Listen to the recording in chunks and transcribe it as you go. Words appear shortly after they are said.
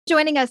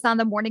Joining us on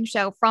the morning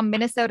show from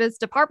Minnesota's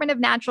Department of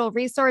Natural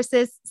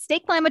Resources,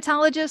 state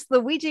climatologist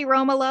Luigi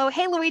Romolo.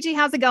 Hey, Luigi,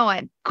 how's it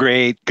going?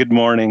 Great. Good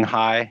morning.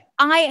 Hi.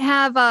 I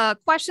have a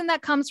question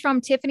that comes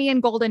from Tiffany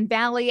in Golden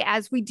Valley.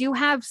 As we do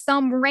have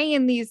some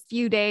rain these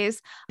few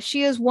days,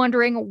 she is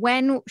wondering,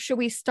 when should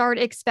we start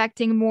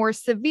expecting more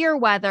severe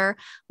weather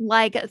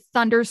like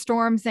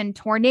thunderstorms and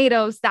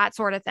tornadoes, that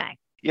sort of thing?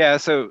 Yeah,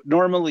 so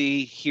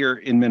normally here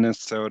in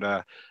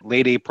Minnesota,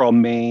 late April,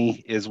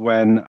 May is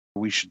when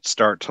we should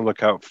start to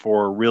look out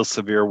for real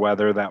severe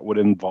weather that would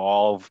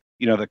involve,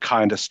 the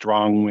kind of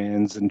strong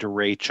winds and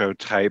derecho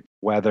type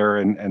weather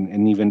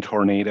and even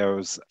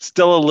tornadoes.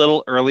 Still a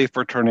little early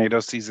for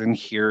tornado season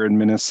here in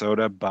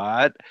Minnesota,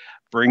 but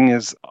spring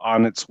is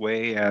on its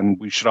way and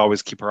we should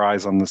always keep our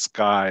eyes on the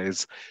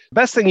skies.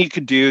 Best thing you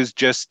could do is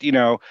just,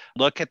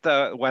 look at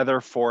the weather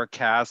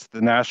forecast.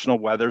 The National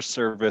Weather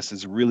Service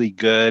is really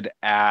good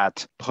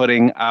at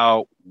putting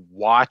out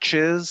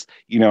watches,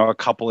 a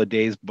couple of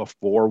days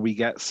before we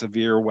get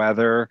severe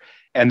weather.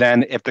 And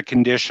then if the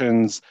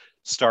conditions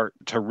start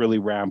to really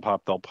ramp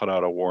up, they'll put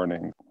out a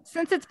warning.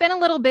 Since it's been a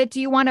little bit,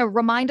 do you want to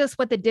remind us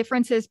what the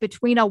difference is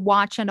between a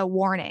watch and a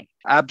warning?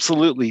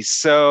 Absolutely.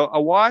 So a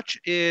watch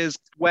is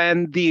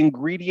when the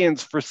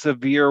ingredients for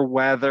severe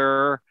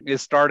weather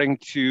is starting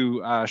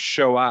to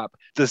show up.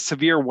 The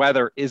severe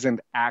weather isn't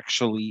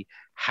actually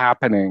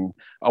happening.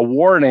 A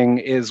warning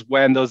is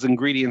when those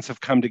ingredients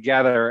have come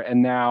together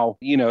and now,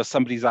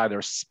 somebody's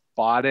either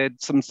spotted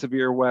some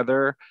severe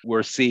weather,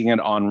 we're seeing it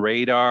on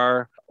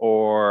radar,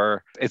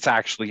 or it's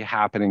actually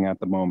happening at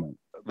the moment.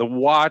 The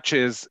watch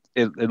is,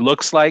 it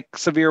looks like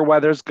severe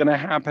weather is going to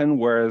happen,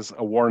 whereas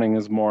a warning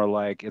is more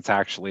like it's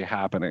actually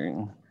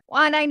happening.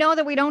 Well, and I know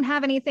that we don't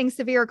have anything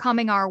severe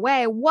coming our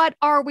way. What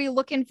are we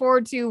looking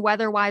forward to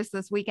weather-wise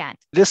this weekend?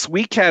 This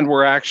weekend,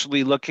 we're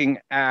actually looking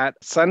at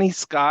sunny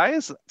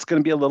skies. It's going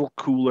to be a little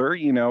cooler,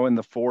 in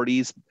the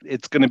 40s.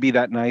 It's going to be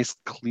that nice,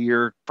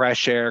 clear,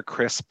 fresh air,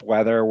 crisp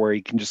weather where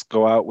you can just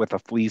go out with a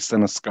fleece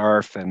and a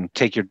scarf and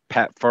take your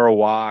pet for a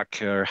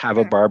walk or have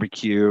a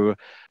barbecue.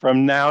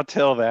 From now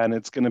till then,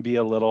 it's going to be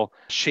a little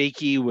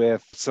shaky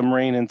with some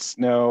rain and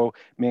snow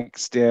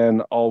mixed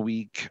in all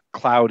week,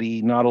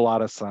 cloudy, not a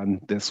lot of sun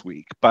this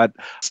week. But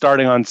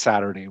starting on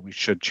Saturday, we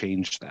should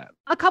change that.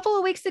 A couple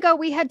of weeks ago,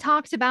 we had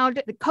talked about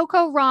the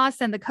Coco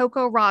Ross and the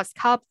Coco Ross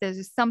Cup. This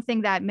is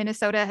something that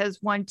Minnesota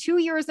has won 2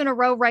 years in a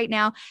row right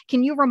now.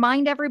 Can you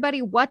remind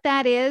everybody what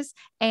that is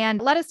and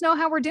let us know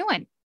how we're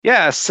doing?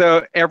 Yeah,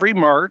 so every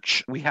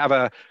March, we have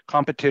a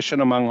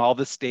competition among all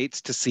the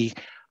states to see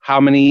how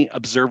many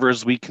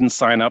observers we can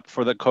sign up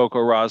for the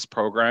CoCoRaHS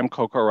program.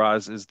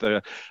 CoCoRaHS is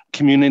the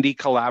Community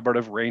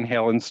Collaborative Rain,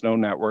 Hail, and Snow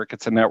Network.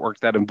 It's a network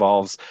that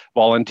involves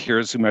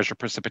volunteers who measure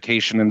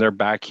precipitation in their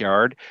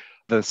backyard.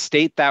 The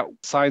state that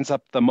signs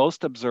up the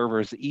most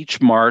observers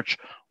each March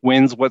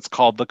wins what's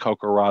called the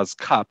CoCoRaHS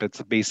Cup.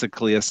 It's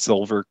basically a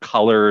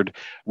silver-colored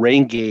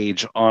rain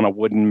gauge on a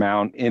wooden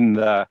mount in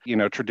the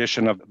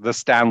tradition of the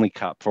Stanley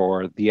Cup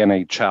for the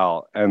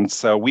NHL. And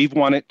so we've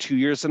won it 2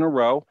 years in a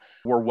row.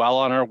 We're well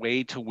on our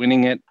way to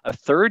winning it a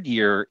third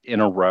year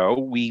in a row.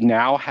 We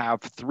now have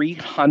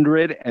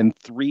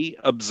 303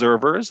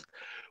 observers,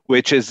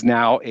 which is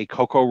now a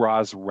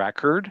CoCoRaHS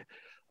record.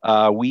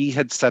 We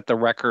had set the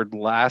record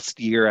last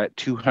year at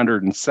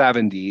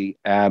 270,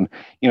 and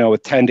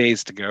with 10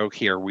 days to go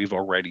here, we've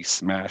already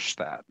smashed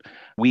that.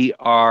 We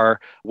are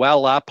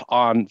well up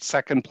on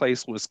second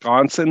place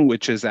Wisconsin,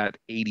 which is at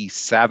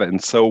 87.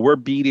 So we're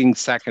beating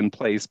second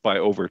place by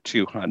over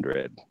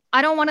 200.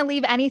 I don't want to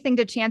leave anything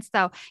to chance,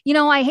 though.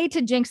 I hate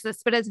to jinx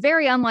this, but it's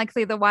very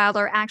unlikely the Wild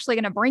are actually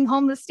going to bring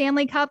home the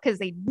Stanley Cup because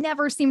they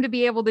never seem to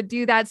be able to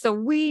do that. So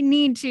we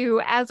need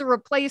to, as a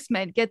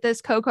replacement, get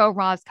this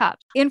CoCoRaHS Cup.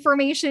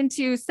 Information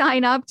to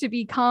sign up to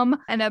become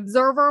an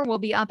observer will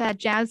be up at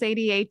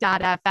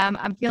jazz88.fm.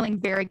 I'm feeling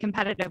very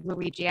competitive,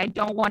 Luigi. I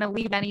don't want to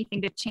leave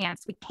anything to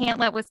chance. We can't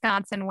let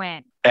Wisconsin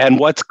win. And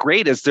what's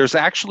great is there's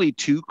actually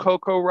two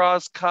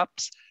CoCoRaHS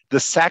Cups. The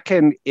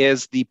second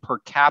is the per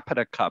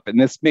capita cup, and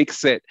this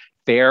makes it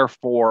fair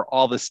for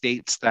all the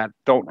states that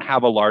don't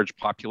have a large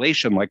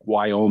population, like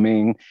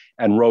Wyoming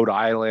and Rhode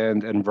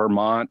Island and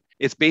Vermont.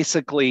 It's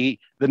basically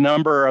the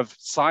number of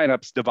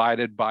signups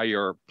divided by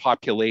your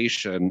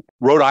population.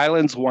 Rhode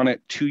Island's won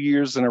it 2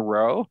 years in a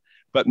row,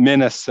 but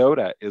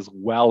Minnesota is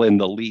well in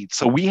the lead.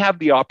 So we have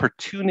the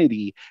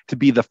opportunity to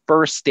be the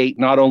first state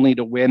not only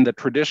to win the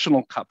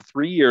traditional cup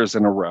 3 years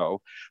in a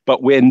row,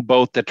 but win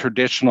both the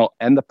traditional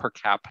and the per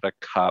capita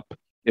cup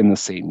in the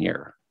same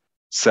year.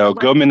 So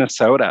go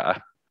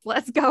Minnesota.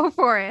 Let's go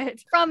for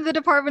it. From the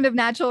Department of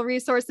Natural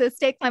Resources,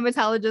 state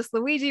climatologist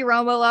Luigi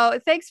Romolo,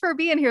 thanks for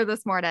being here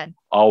this morning.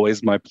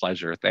 Always my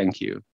pleasure. Thank you.